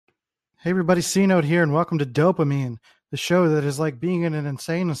Hey everybody, C-Note here, and welcome to Dopamine, the show that is like being in an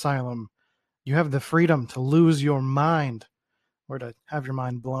insane asylum. You have the freedom to lose your mind, or to have your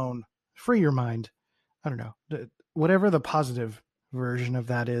mind blown. Free your mind. I don't know. Whatever the positive version of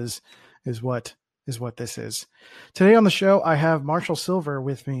that is what this is. Today on the show, I have Marshall Silver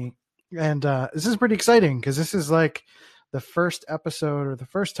with me, and this is pretty exciting because this is like the first episode or the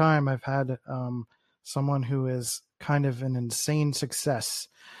first time I've had someone who is kind of an insane success.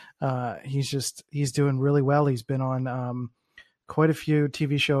 He's doing really well. He's been on quite a few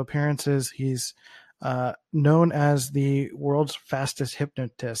TV show appearances. He's known as the world's fastest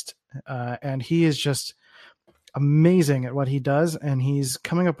hypnotist, and he is just amazing at what he does. And he's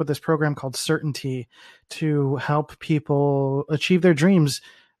coming up with this program called Certainty to help people achieve their dreams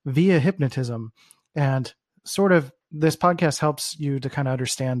via hypnotism. And sort of this podcast helps you to kind of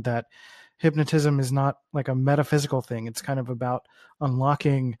understand that hypnotism is not like a metaphysical thing. It's kind of about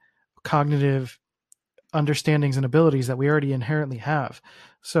unlocking cognitive understandings and abilities that we already inherently have.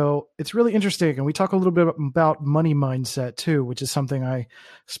 So it's really interesting. And we talk a little bit about money mindset too, which is something I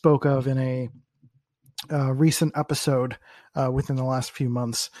spoke of in a recent episode within the last few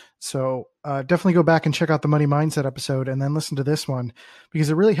months. So definitely go back and check out the money mindset episode and then listen to this one, because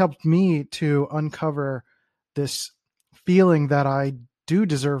it really helped me to uncover this feeling that I do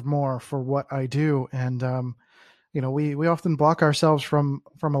deserve more for what I do. And, we often block ourselves from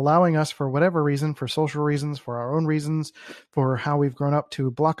allowing us, for whatever reason, for social reasons, for our own reasons, for how we've grown up, to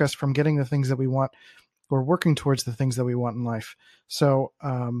block us from getting the things that we want or working towards the things that we want in life. So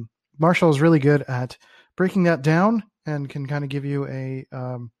Marshall is really good at breaking that down and can kind of give you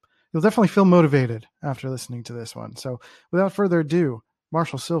you'll definitely feel motivated after listening to this one. So without further ado,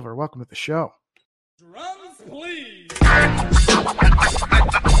 Marshall Silver, welcome to the show. Drums, please.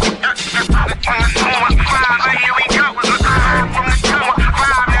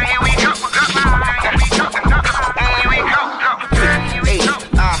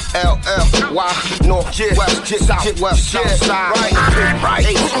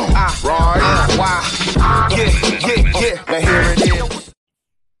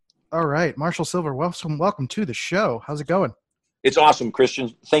 All right, Marshall Silver, welcome to the show. How's it going? It's awesome,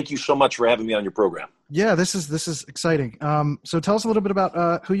 Christian. Thank you so much for having me on your program. Yeah, this is exciting. So tell us a little bit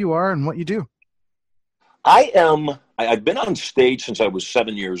about who you are and what you do. I've been on stage since I was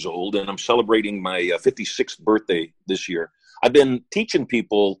 7 years old, and I'm celebrating my 56th birthday this year. I've been teaching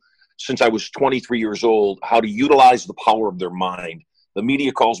people since I was 23 years old how to utilize the power of their mind. The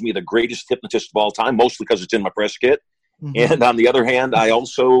media calls me the greatest hypnotist of all time, mostly because it's in my press kit. Mm-hmm. And on the other hand, I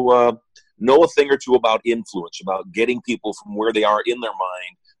also know a thing or two about influence, about getting people from where they are in their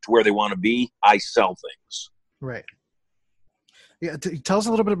mind to where they want to be. I sell things. Right. Yeah. Tell us a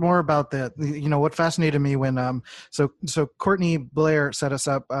little bit more about that. What fascinated me when, so Courtney Blair set us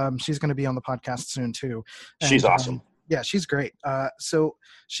up. She's going to be on the podcast soon too. And, she's awesome. Yeah, she's great. So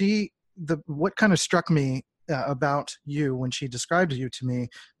what kind of struck me about you when she described you to me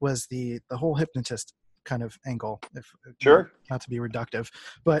was the whole hypnotist kind of angle, sure, not to be reductive,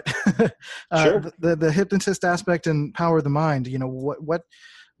 but sure. the hypnotist aspect and power of the mind.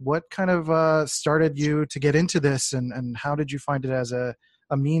 What kind of started you to get into this, and how did you find it as a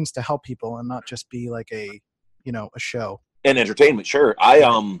means to help people and not just be like a show and entertainment? Sure.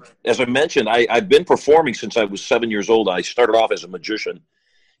 As I mentioned, I've been performing since I was 7 years old. I started off as a magician,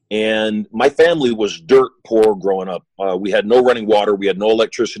 and my family was dirt poor growing up. We had no running water. We had no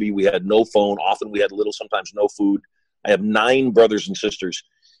electricity. We had no phone. Often we had little, sometimes no food. I have 9 brothers and sisters.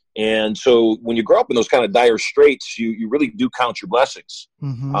 And so when you grow up in those kind of dire straits, you really do count your blessings.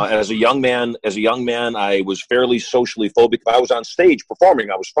 Mm-hmm. As a young man, I was fairly socially phobic. If I was on stage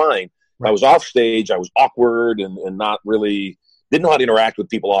performing, I was fine. Right. If I was off stage, I was awkward and not really, didn't know how to interact with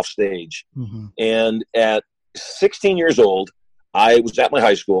people off stage. Mm-hmm. And at 16 years old, I was at my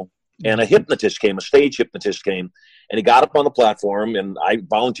high school, and a stage hypnotist came, and he got up on the platform, and I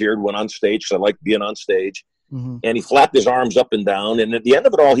volunteered, went on stage because I like being on stage. Mm-hmm. And he flapped his arms up and down. And at the end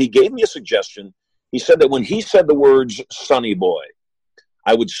of it all, he gave me a suggestion. He said that when he said the words "Sonny Boy,"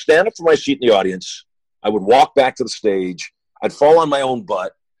 I would stand up from my seat in the audience. I would walk back to the stage. I'd fall on my own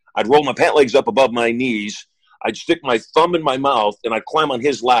butt. I'd roll my pant legs up above my knees. I'd stick my thumb in my mouth, and I'd climb on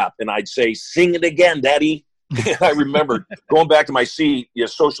his lap, and I'd say, "Sing it again, Daddy." And I remember going back to my seat,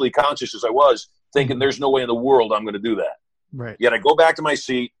 socially conscious as I was, thinking there's no way in the world I'm going to do that. Right. Yet I go back to my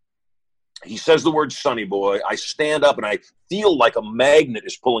seat. He says the word "Sonny Boy." I stand up, and I feel like a magnet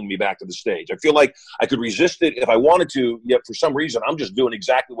is pulling me back to the stage. I feel like I could resist it if I wanted to, yet for some reason, I'm just doing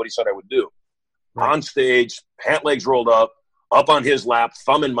exactly what he said I would do. Right. On stage, pant legs rolled up on his lap,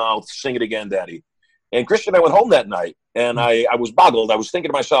 thumb in mouth, "Sing it again, Daddy." And Christian, I went home that night, and I was boggled. I was thinking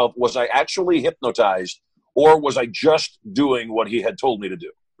to myself, was I actually hypnotized, or was I just doing what he had told me to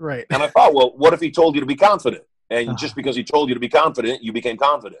do? Right. And I thought, well, what if he told you to be confident? And just because he told you to be confident, you became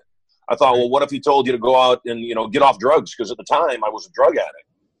confident. I thought, well, what if he told you to go out and, get off drugs? Because at the time I was a drug addict.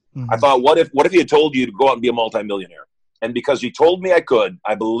 Mm-hmm. I thought, what if he had told you to go out and be a multimillionaire? And because he told me I could,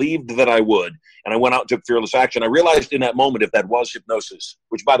 I believed that I would. And I went out and took fearless action. I realized in that moment, if that was hypnosis,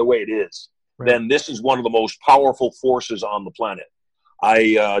 which by the way, it is, then this is one of the most powerful forces on the planet.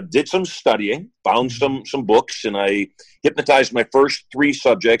 I did some studying, found some books, and I hypnotized my first 3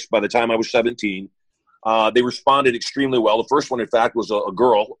 subjects by the time I was 17. They responded extremely well. The first one, in fact, was a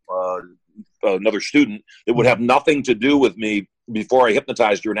girl, another student, that would have nothing to do with me before I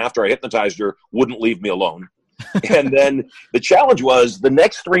hypnotized her, and after I hypnotized her, wouldn't leave me alone. And then the challenge was the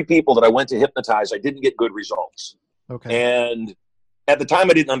next 3 people that I went to hypnotize, I didn't get good results. Okay. And at the time,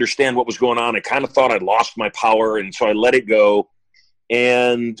 I didn't understand what was going on. I kind of thought I'd lost my power, and so I let it go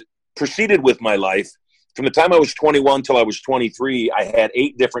and proceeded with my life. From the time I was 21 till I was 23, I had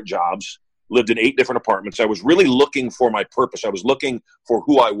 8 different jobs, lived in 8 different apartments. I was really looking for my purpose. I was looking for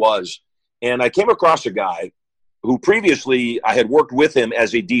who I was. And I came across a guy who previously I had worked with him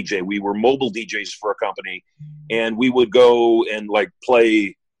as a DJ. We were mobile DJs for a company, and we would go and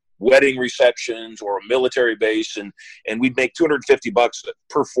play wedding receptions or a military base, and we'd make $250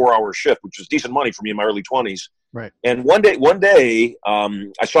 per 4-hour shift, which was decent money for me in my early 20s. Right. And one day,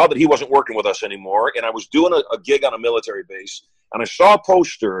 I saw that he wasn't working with us anymore, and I was doing a gig on a military base, and I saw a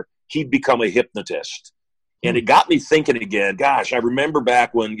poster, he'd become a hypnotist. And it got me thinking again, gosh, I remember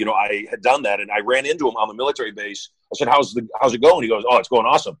back when, I had done that, and I ran into him on the military base. I said, how's it going? He goes, oh, it's going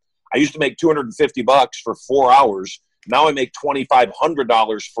awesome. I used to make $250 for 4 hours. Now I make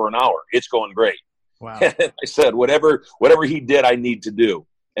 $2,500 for an hour. It's going great. Wow. And I said, whatever he did, I need to do.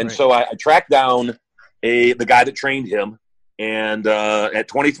 And so I tracked down the guy that trained him, and at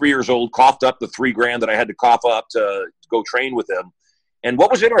 23 years old, coughed up the $3,000 that I had to cough up to go train with him. And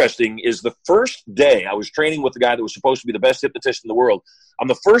what was interesting is the first day I was training with the guy that was supposed to be the best hypnotist in the world. On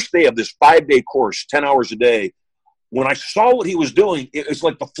the first day of this 5-day course, 10 hours a day, when I saw what he was doing, it was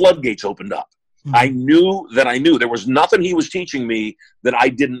like the floodgates opened up. Mm-hmm. I knew that I knew. There was nothing he was teaching me that I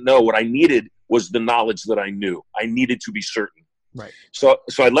didn't know. What I needed was the knowledge that I knew. I needed to be certain. Right. So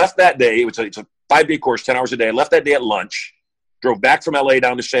I left that day. It's a 5-day course, 10 hours a day. I left that day at lunch, drove back from LA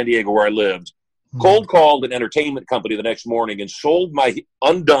down to San Diego where I lived, cold called an entertainment company the next morning and sold my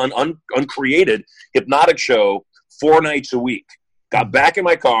uncreated hypnotic show 4 nights a week. Got back in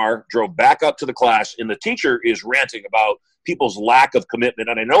my car, drove back up to the class, and the teacher is ranting about people's lack of commitment.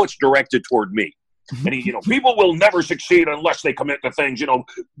 And I know it's directed toward me. And he, people will never succeed unless they commit to things,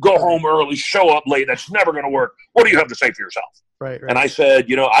 go home early, show up late. That's never going to work. What do you have to say for yourself? Right. And I said,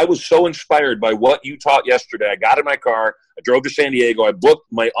 I was so inspired by what you taught yesterday. I got in my car, I drove to San Diego, I booked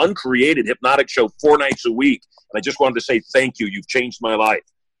my uncreated hypnotic show 4 nights a week. And I just wanted to say, thank you. You've changed my life.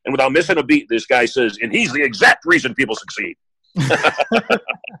 And without missing a beat, this guy says, and he's the exact reason people succeed.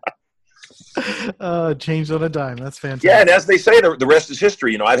 Changed on a dime. That's fantastic. Yeah, and as they say, the rest is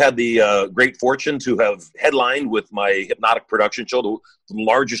history. I've had the great fortune to have headlined with my hypnotic production show, the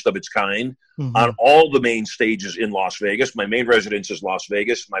largest of its kind, on all the main stages in Las Vegas. My main residence is Las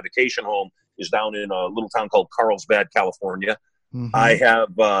Vegas. My vacation home is down in a little town called Carlsbad, California. I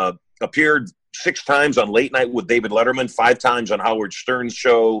have appeared 6 times on Late Night with David Letterman, 5 times on Howard Stern's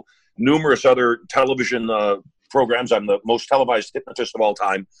show, numerous other television programs. I'm the most televised hypnotist of all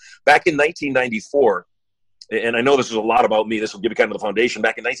time. Back in 1994, and I know this is a lot about me, this will give you kind of the foundation.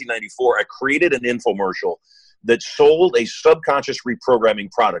 Back in 1994, I created an infomercial that sold a subconscious reprogramming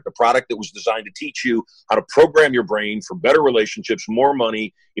product, a product that was designed to teach you how to program your brain for better relationships, more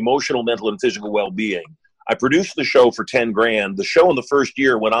money, emotional, mental, and physical well-being. I produced the show for $10,000. The show in the first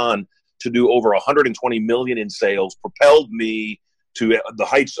year went on to do over 120 million in sales, propelled me to the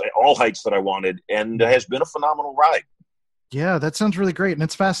heights, all heights that I wanted, and has been a phenomenal ride. Yeah, that sounds really great, and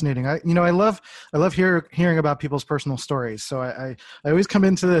it's fascinating. I love hearing about people's personal stories. So I always come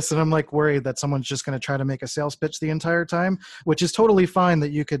into this and I'm worried that someone's just going to try to make a sales pitch the entire time, which is totally fine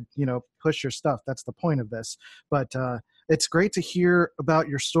that you could push your stuff. That's the point of this. But it's great to hear about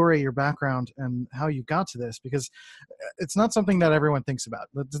your story, your background, and how you got to this, because it's not something that everyone thinks about.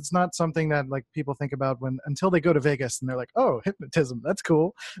 It's not something that people think about until they go to Vegas and they're like, oh, hypnotism, that's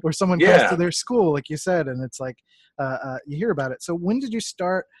cool. Or someone comes to their school, like you said, and it's you hear about it. So when did you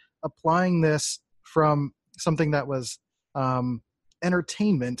start applying this from something that was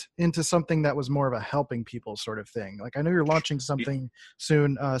entertainment into something that was more of a helping people sort of thing? Like, I know you're launching something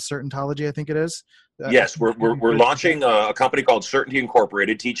soon, Certantology, I think it is. Yes, we're launching a company called Certainty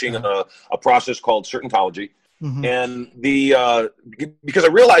Incorporated, teaching a process called Certantology. Mm-hmm. And because I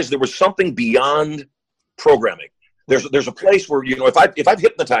realized there was something beyond programming. There's a place where, if I've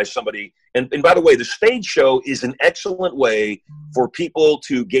hypnotized somebody, and by the way, the stage show is an excellent way for people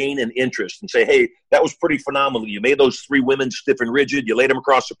to gain an interest and say, hey, that was pretty phenomenal. You made those 3 women stiff and rigid. You laid them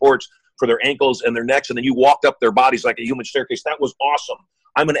across supports for their ankles and their necks, and then you walked up their bodies like a human staircase. That was awesome.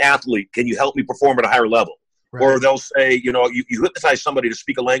 I'm an athlete. Can you help me perform at a higher level? Right. Or they'll say, you hypnotize somebody to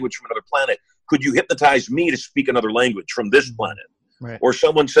speak a language from another planet. Could you hypnotize me to speak another language from this planet? Right. Or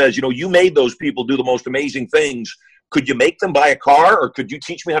someone says, you made those people do the most amazing things. Could you make them buy a car, or could you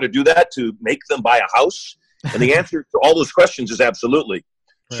teach me how to do that to make them buy a house? And the answer to all those questions is absolutely.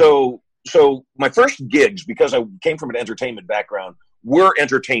 Right. So my first gigs, because I came from an entertainment background, were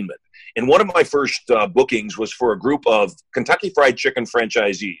entertainment. And one of my first bookings was for a group of Kentucky Fried Chicken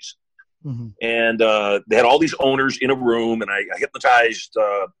franchisees. Mm-hmm. And they had all these owners in a room, and I hypnotized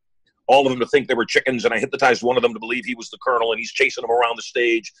all of them to think they were chickens, and I hypnotized one of them to believe he was the colonel, and he's chasing them around the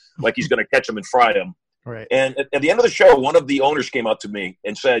stage like he's going to catch them and fry them. Right. And at the end of the show, one of the owners came up to me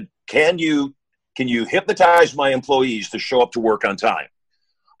and said, can you hypnotize my employees to show up to work on time?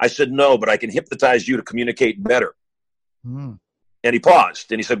 I said, no, but I can hypnotize you to communicate better. Mm. And he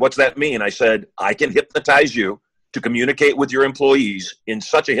paused, and he said, what's that mean? I said, I can hypnotize you to communicate with your employees in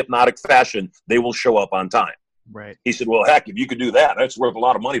such a hypnotic fashion, they will show up on time. Right. He said, well, heck, if you could do that, that's worth a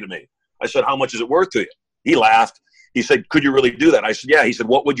lot of money to me. I said, how much is it worth to you? He laughed. He said, could you really do that? I said, yeah. He said,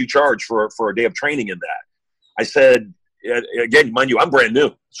 what would you charge for a day of training in that? I said, again, mind you, I'm brand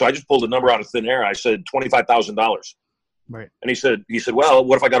new. So I just pulled a number out of thin air. I said, $25,000. Right. And he said, well,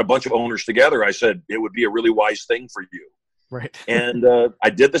 what if I got a bunch of owners together? I said, it would be a really wise thing for you. Right. And I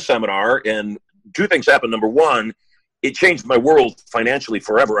did the seminar, and 2 things happened. Number one, it changed my world financially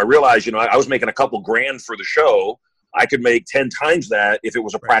forever. I realized, I was making a couple grand for the show. I could make 10 times that if it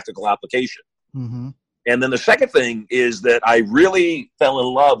was a practical application. Mm-hmm. And then the second thing is that I really fell in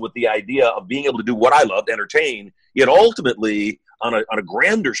love with the idea of being able to do what I loved, entertain, yet ultimately on a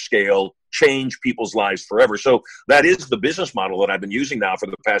grander scale, change people's lives forever. So that is the business model that I've been using now for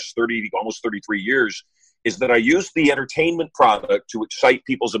the past almost 33 years, is that I use the entertainment product to excite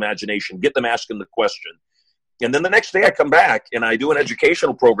people's imagination, get them asking the question. And then the next day I come back and I do an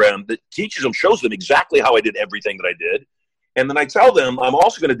educational program that teaches them, shows them exactly how I did everything that I did. And then I tell them I'm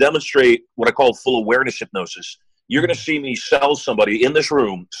also going to demonstrate what I call full awareness hypnosis. You're going to see me sell somebody in this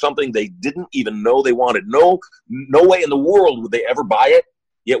room something they didn't even know they wanted. No way in the world would they ever buy it.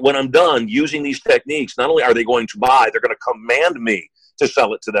 Yet when I'm done using these techniques, not only are they going to buy, they're going to command me to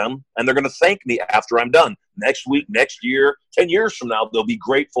sell it to them. And they're going to thank me after I'm done. Next week, next year, 10 years from now, they'll be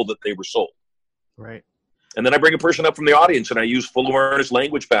grateful that they were sold. Right. And then I bring a person up from the audience and I use full awareness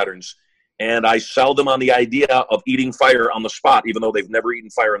language patterns. And I sell them on the idea of eating fire on the spot, even though they've never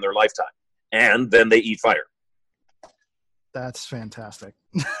eaten fire in their lifetime. And then they eat fire. That's fantastic.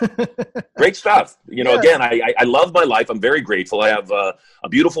 Great stuff. Again, I love my life. I'm very grateful. I have a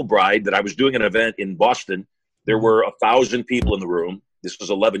beautiful bride that I was doing an event in Boston. There were 1,000 people in the room. This was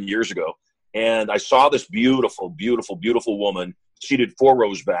 11 years ago. And I saw this beautiful, beautiful, beautiful woman seated 4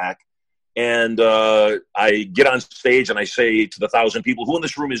 rows back. And I get on stage and I say to the 1,000 people, who in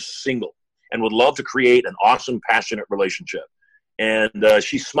this room is single and would love to create an awesome, passionate relationship? And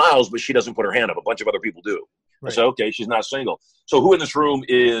she smiles, but she doesn't put her hand up. A bunch of other people do. Right. I say, okay, she's not single. So who in this room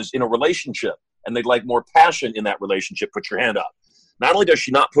is in a relationship and they'd like more passion in that relationship? Put your hand up. Not only does she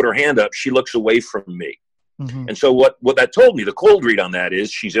not put her hand up, she looks away from me. Mm-hmm. And so what that told me, the cold read on that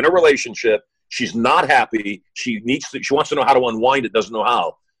is she's in a relationship. She's not happy. She wants to know how to unwind it, doesn't know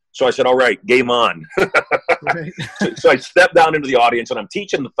how. So I said, all right, game on. Right. So I stepped down into the audience and I'm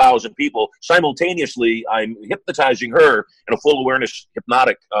teaching the 1,000 people. Simultaneously, I'm hypnotizing her in a full awareness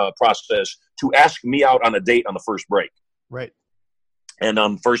hypnotic process to ask me out on a date on the first break. Right. And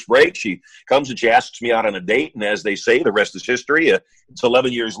on first break, she comes and she asks me out on a date. And as they say, the rest is history. It's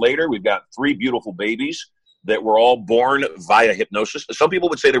 11 years later. We've got 3 beautiful babies that were all born via hypnosis. Some people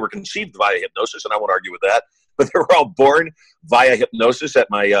would say they were conceived via hypnosis, and I won't argue with that. But they were all born via hypnosis at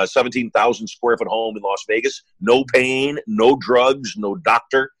my 17,000 square foot home in Las Vegas. No pain, no drugs, no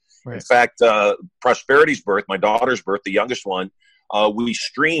doctor. Right. In fact, Prosperity's birth, my daughter's birth, the youngest one, we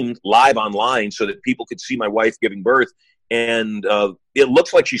streamed live online so that people could see my wife giving birth. and it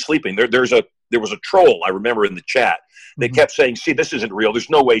looks like she's sleeping. There was a troll, I remember, in the chat. They kept saying, see, this isn't real. There's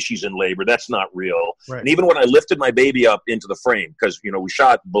no way she's in labor. That's not real. Right. And even when I lifted my baby up into the frame, because, we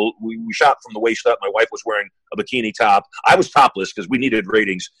shot from the waist up. My wife was wearing a bikini top. I was topless because we needed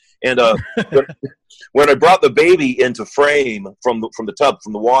ratings. And when I brought the baby into frame from the tub,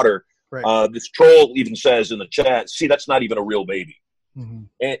 from the water, right. This troll even says in the chat, see, that's not even a real baby.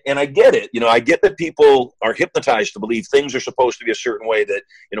 Mm-hmm. And I get it. I get that people are hypnotized to believe things are supposed to be a certain way, that,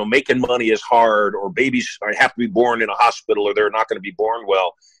 making money is hard, or babies have to be born in a hospital, or they're not going to be born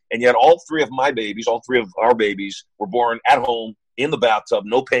well. And yet all three of our babies were born at home in the bathtub,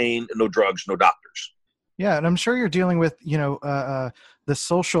 no pain, no drugs, no doctors. Yeah. And I'm sure you're dealing with, the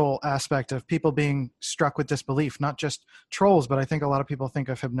social aspect of people being struck with disbelief, not just trolls, but I think a lot of people think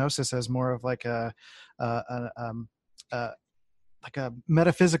of hypnosis as more of like a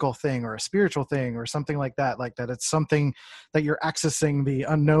metaphysical thing or a spiritual thing or something like that it's something that you're accessing the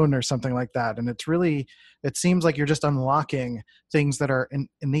unknown or something like that. And it seems like you're just unlocking things that are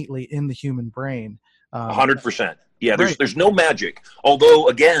innately in the human brain. 100%. Yeah. There's no magic. Although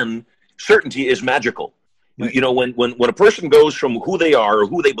again, certainty is magical. Right. When a person goes from who they are or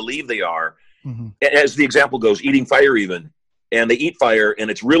who they believe they are, mm-hmm. as the example goes, eating fire even, and they eat fire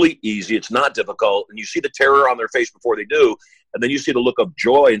and it's really easy, it's not difficult, and you see the terror on their face before they do, and then you see the look of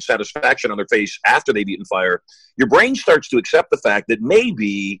joy and satisfaction on their face after they've eaten fire, your brain starts to accept the fact that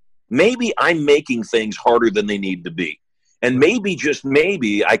maybe I'm making things harder than they need to be. And maybe, just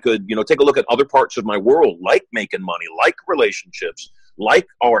maybe, I could, take a look at other parts of my world, like making money, like relationships, like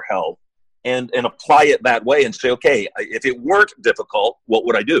our health, and apply it that way and say, okay, if it weren't difficult, what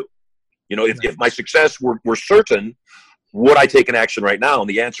would I do? If my success were certain, would I take an action right now? And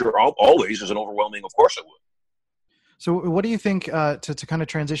the answer always is an overwhelming, of course I would. So what do you think, to kind of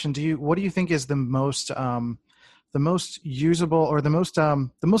transition, what do you think is the most usable or the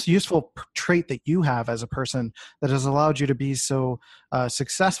most useful trait that you have as a person that has allowed you to be so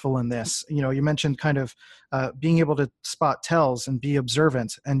successful in this? You mentioned kind of being able to spot tells and be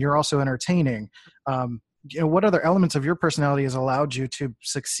observant, and you're also entertaining. What other elements of your personality has allowed you to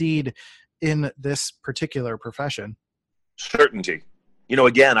succeed in this particular profession? Certainty.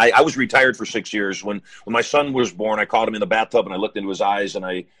 Again, I was retired for 6 years. When my son was born, I caught him in the bathtub and I looked into his eyes and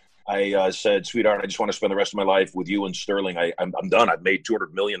I said, sweetheart, I just want to spend the rest of my life with you and Sterling. I'm done. I've made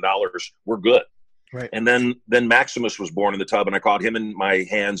 $200 million. We're good. Right. And then Maximus was born in the tub and I caught him in my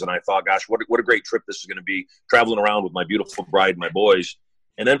hands and I thought, gosh, what a great trip this is going to be, traveling around with my beautiful bride and my boys.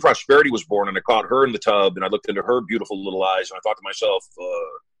 And then Prosperity was born and I caught her in the tub and I looked into her beautiful little eyes and I thought to myself,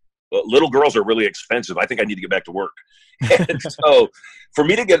 little girls are really expensive. I think I need to get back to work. And so for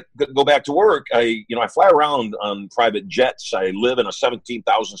me to go back to work, I fly around on private jets. I live in a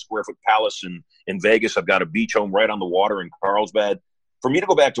 17,000 square foot palace in Vegas. I've got a beach home right on the water in Carlsbad. For me to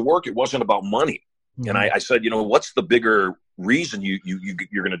go back to work, it wasn't about money. Mm-hmm. And I said, what's the bigger reason you're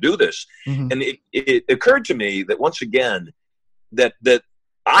going to do this? Mm-hmm. And it occurred to me that once again, that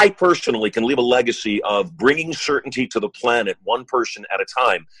I personally can leave a legacy of bringing certainty to the planet, one person at a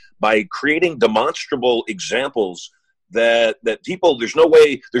time, by creating demonstrable examples that people, there's no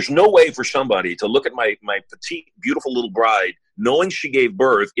way for somebody to look at my petite, beautiful little bride, knowing she gave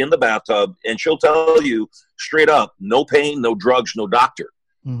birth in the bathtub, and she'll tell you straight up, no pain, no drugs, no doctor.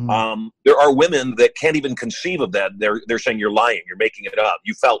 Mm-hmm. There are women that can't even conceive of that. They're saying you're lying, you're making it up.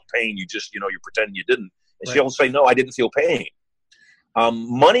 You felt pain, you just, you're pretending you didn't. And right. She'll say, no, I didn't feel pain.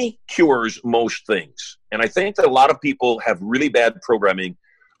 Money cures most things. And I think that a lot of people have really bad programming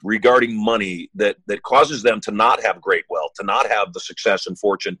regarding money that causes them to not have great wealth, to not have the success and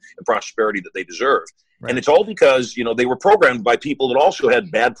fortune and prosperity that they deserve. Right. And it's all because, they were programmed by people that also had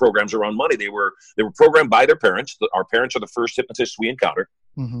bad programs around money. They were programmed by their parents. Our parents are the first hypnotists we encounter.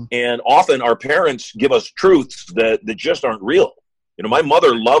 Mm-hmm. And often our parents give us truths that just aren't real. My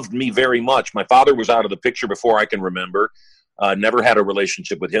mother loved me very much. My father was out of the picture before I can remember. Never had a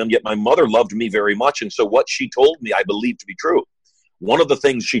relationship with him, yet my mother loved me very much. And so what she told me, I believed to be true. One of the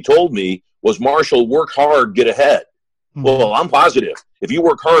things she told me was, Marshall, work hard, get ahead. Mm-hmm. Well, I'm positive. If you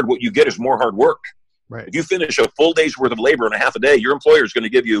work hard, what you get is more hard work. Right. If you finish a full day's worth of labor in a half a day, your employer is going to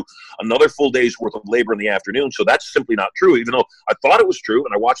give you another full day's worth of labor in the afternoon. So that's simply not true, even though I thought it was true.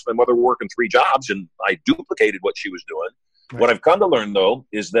 And I watched my mother work in 3 jobs and I duplicated what she was doing. Right. What I've come to learn, though,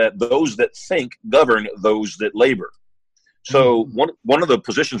 is that those that think govern those that labor. So one of the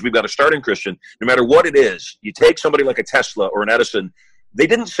positions we've got to start in, Christian, no matter what it is, you take somebody like a Tesla or an Edison, they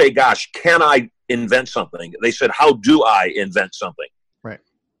didn't say, gosh, can I invent something? They said, how do I invent something? Right.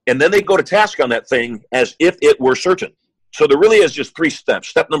 And then they go to task on that thing as if it were certain. So there really is just 3 steps.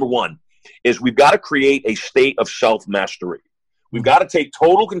 Step number 1, is we've got to create a state of self-mastery. We've got to take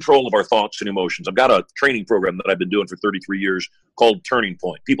total control of our thoughts and emotions. I've got a training program that I've been doing for 33 years called Turning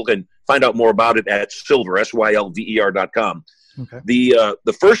Point. People can find out more about it at Sylver, SYLVER.com. Okay.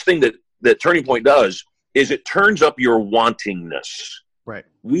 The first thing that Turning Point does is it turns up your wantingness. Right.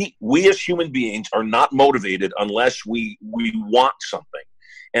 We as human beings are not motivated unless we want something.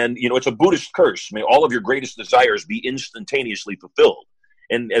 And, it's a Buddhist curse. May all of your greatest desires be instantaneously fulfilled.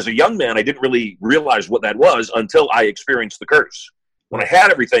 And as a young man, I didn't really realize what that was until I experienced the curse. When I had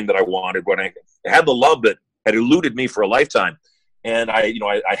everything that I wanted, when I had the love that had eluded me for a lifetime, and I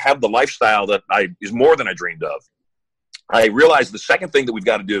have the lifestyle that is more than I dreamed of, I realized the second thing that we've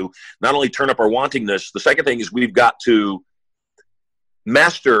got to do, not only turn up our wantingness, the second thing is we've got to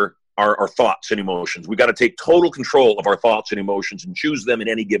master our thoughts and emotions. We've got to take total control of our thoughts and emotions and choose them in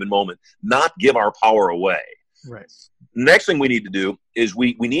any given moment, not give our power away. Right. Next thing we need to do is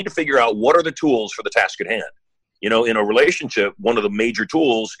we need to figure out what are the tools for the task at hand. In a relationship, one of the major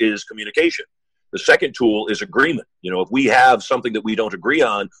tools is communication. The second tool is agreement. If we have something that we don't agree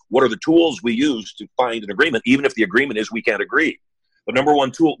on, what are the tools we use to find an agreement, even if the agreement is we can't agree? The number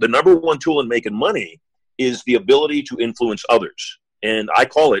one tool in making money is the ability to influence others. And I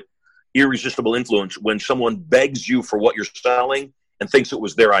call it irresistible influence, when someone begs you for what you're selling and thinks it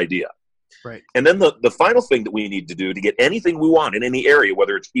was their idea. Right. And then the final thing that we need to do to get anything we want in any area,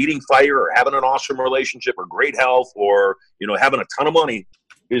 whether it's eating fire or having an awesome relationship or great health or, having a ton of money,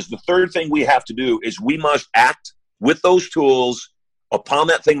 is the third thing we have to do is we must act with those tools upon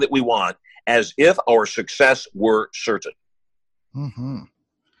that thing that we want as if our success were certain. Mm-hmm.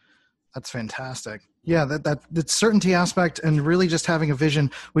 That's fantastic. Yeah, that certainty aspect and really just having a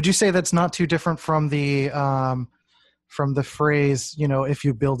vision. Would you say that's not too different from the phrase, if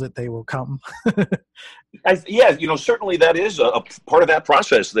you build it, they will come? Certainly that is a part of that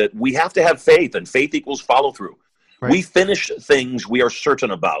process, that we have to have faith, and faith equals follow through. Right. We finish things we are certain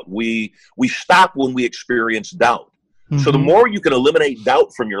about. We stop when we experience doubt. Mm-hmm. So the more you can eliminate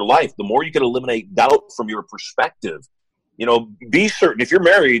doubt from your life, the more you can eliminate doubt from your perspective. Be certain. If you're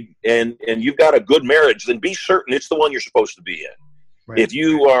married and you've got a good marriage, then be certain it's the one you're supposed to be in. Right. If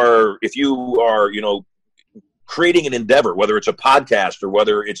you are, creating an endeavor, whether it's a podcast or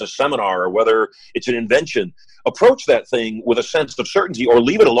whether it's a seminar or whether it's an invention, approach that thing with a sense of certainty or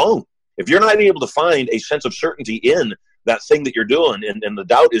leave it alone. If you're not able to find a sense of certainty in that thing that you're doing and the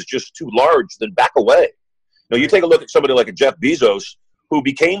doubt is just too large, then back away. Now, you take a look at somebody like a Jeff Bezos, who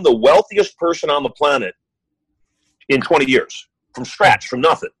became the wealthiest person on the planet in 20 years, from scratch, from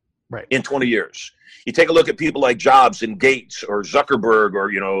nothing, right, in 20 years. You take a look at people like Jobs and Gates or Zuckerberg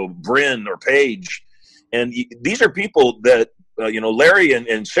or, Brin or Page. And these are people that, Larry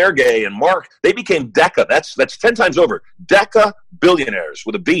and Sergey and Mark, they became deca. That's 10 times over. Deca billionaires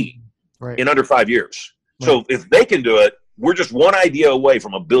with a B, right, in under 5 years. Right. So if they can do it, we're just one idea away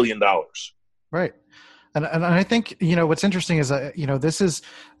from $1 billion. Right. And I think, what's interesting is, this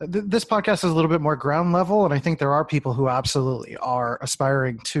podcast is a little bit more ground level. And I think there are people who absolutely are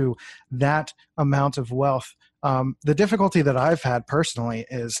aspiring to that amount of wealth. The difficulty that I've had personally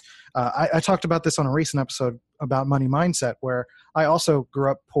is I talked about this on a recent episode about money mindset, where I also grew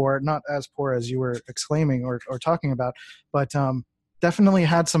up poor, not as poor as you were exclaiming or talking about, but definitely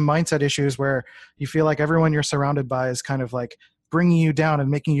had some mindset issues where you feel like everyone you're surrounded by is kind of like bringing you down and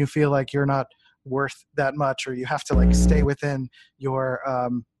making you feel like you're not worth that much, or you have to like stay within your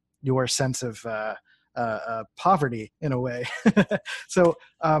sense of poverty in a way. So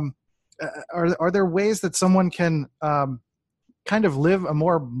are there ways that someone can kind of live a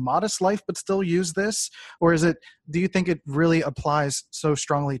more modest life but still use this? Or do you think it really applies so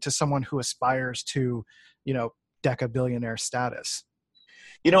strongly to someone who aspires to, deca billionaire status?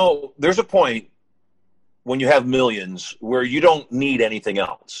 There's a point when you have millions where you don't need anything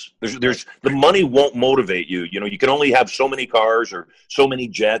else. There's the money won't motivate you. You can only have so many cars or so many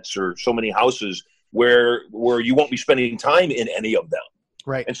jets or so many houses where you won't be spending time in any of them.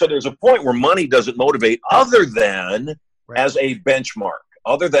 Right. And so there's a point where money doesn't motivate, other than as a benchmark,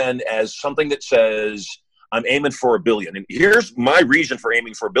 other than as something that says, I'm aiming for $1 billion. And here's my reason for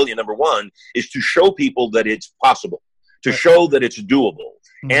aiming for $1 billion. Number one is to show people that it's possible, to show that it's doable,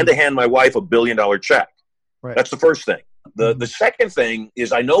 and to hand my wife $1 billion check. Right. That's the first thing. The second thing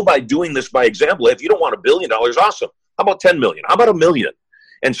is, I know by doing this by example, if you don't want $1 billion, awesome. How about 10 million? How about 1 million?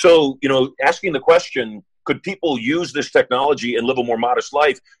 And so, asking the question, could people use this technology and live a more modest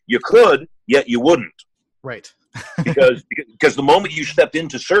life? You could, yet you wouldn't. Right. because the moment you stepped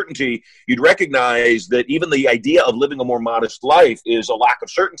into certainty, you'd recognize that even the idea of living a more modest life is a lack of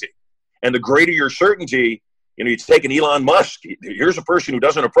certainty. And the greater your certainty, You know, you take an Elon Musk. Here's a person who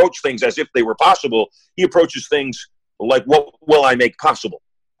doesn't approach things as if they were possible. He approaches things like, what will I make possible?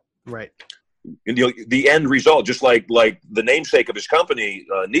 Right. And the end result, just like the namesake of his company,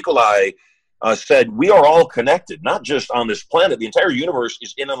 Nikolai, said, we are all connected, not just on this planet. The entire universe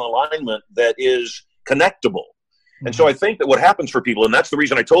is in an alignment that is connectable. And so I think that what happens for people, and that's the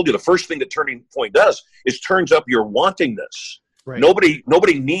reason I told you, the first thing that Turning Point does is turns up your wantingness. Right.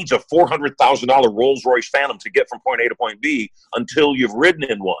 Nobody needs a $400,000 Rolls Royce Phantom to get from point A to point B until you've ridden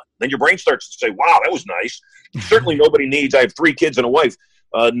in one. Then your brain starts to say, wow, that was nice. Certainly nobody needs, I have 3 kids and a wife.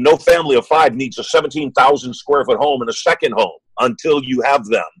 No family of 5 needs a 17,000 square foot home and a second home until you have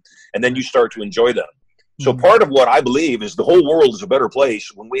them. And then you start to enjoy them. So part of what I believe is the whole world is a better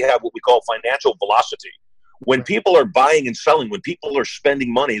place when we have what we call financial velocity. When people are buying and selling, when people are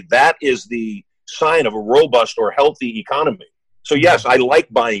spending money, that is the sign of a robust or healthy economy. So yes, I like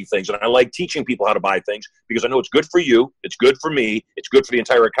buying things and I like teaching people how to buy things because I know it's good for you, it's good for me, it's good for the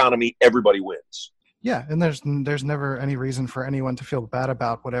entire economy. Everybody wins. Yeah, and there's never any reason for anyone to feel bad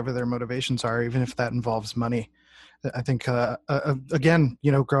about whatever their motivations are, even if that involves money. I think, again,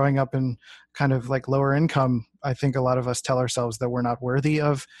 you know, growing up in kind of like lower income, I think a lot of us tell ourselves that we're not worthy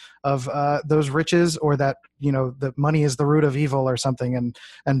of those riches, or that, you know, that money is the root of evil or something,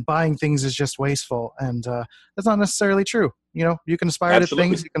 and buying things is just wasteful. And that's not necessarily true. You know, you can aspire to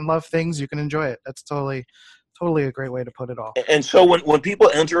things, you can love things, you can enjoy it. That's totally a great way to put it all. And so when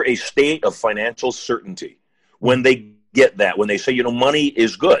people enter a state of financial certainty, when they get that, when they say, you know, money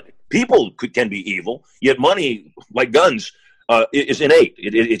is good, people can be evil, yet money, like guns, is innate.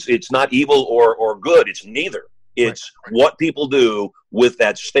 It's not evil or good. It's neither. It's what people do with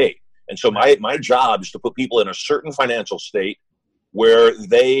that state. And so my job is to put people in a certain financial state where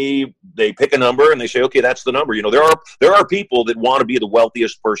they pick a number and they say, okay, that's the number. You know, there are people that want to be the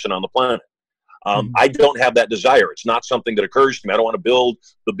wealthiest person on the planet. I don't have that desire. It's not something that occurs to me. I don't want to build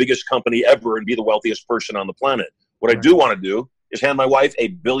the biggest company ever and be the wealthiest person on the planet. What I do want to do is hand my wife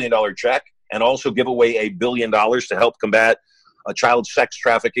 $1 billion check and also give away $1 billion to help combat child sex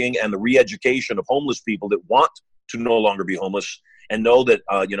trafficking and the re-education of homeless people that want to no longer be homeless, and know that,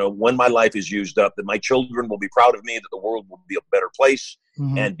 you know, when my life is used up, that my children will be proud of me, that the world will be a better place,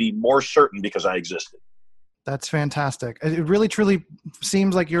 and be more certain because I existed. That's fantastic. It really, truly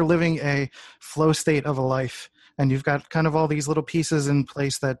seems like you're living a flow state of a life, and you've got kind of all these little pieces in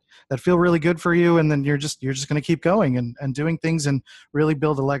place that feel really good for you. And then you're just going to keep going and doing things and really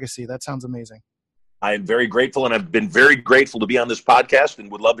build a legacy. That sounds amazing. I am very grateful, and I've been very grateful to be on this podcast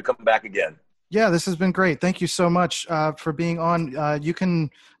and would love to come back again. Yeah, this has been great. Thank you so much for being on. You can,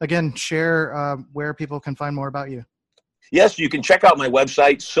 again, share where people can find more about you. Yes, you can check out my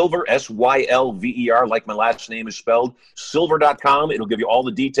website, Sylver, Sylver, like my last name is spelled, Sylver.com. It'll give you all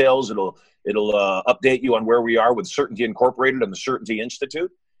the details. It'll update you on where we are with Certainty Incorporated and the Certainty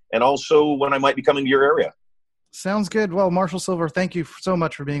Institute, and also when I might be coming to your area. Sounds good. Well, Marshall Sylver, thank you so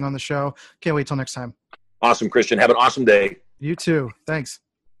much for being on the show. Can't wait till next time. Awesome, Christian. Have an awesome day. You too. Thanks.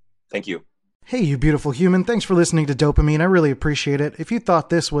 Thank you. Hey, you beautiful human. Thanks for listening to Dopamine. I really appreciate it. If you thought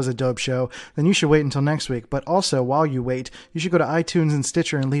this was a dope show, then you should wait until next week. But also, while you wait, you should go to iTunes and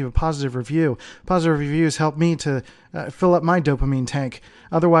Stitcher and leave a positive review. Positive reviews help me to fill up my dopamine tank.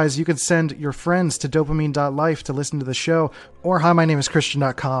 Otherwise, you can send your friends to dopamine.life to listen to the show, or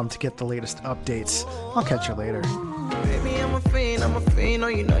HiMyNameIsChristian.com to get the latest updates. I'll catch you later. Baby, I'm a fiend. Oh,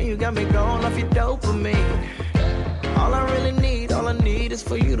 you know you got me going off your dopamine. All I need is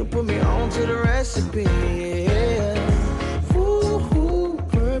for you to put me on to the recipe. Yeah. Ooh,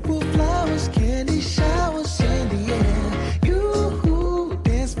 purple flowers, candy showers in the air. You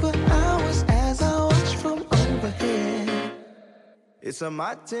dance for hours as I watch from overhead. It's a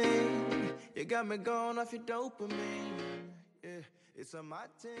my thing. You got me going off your dopamine. Yeah, it's a my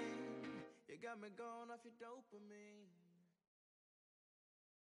thing. You got me going off your dopamine.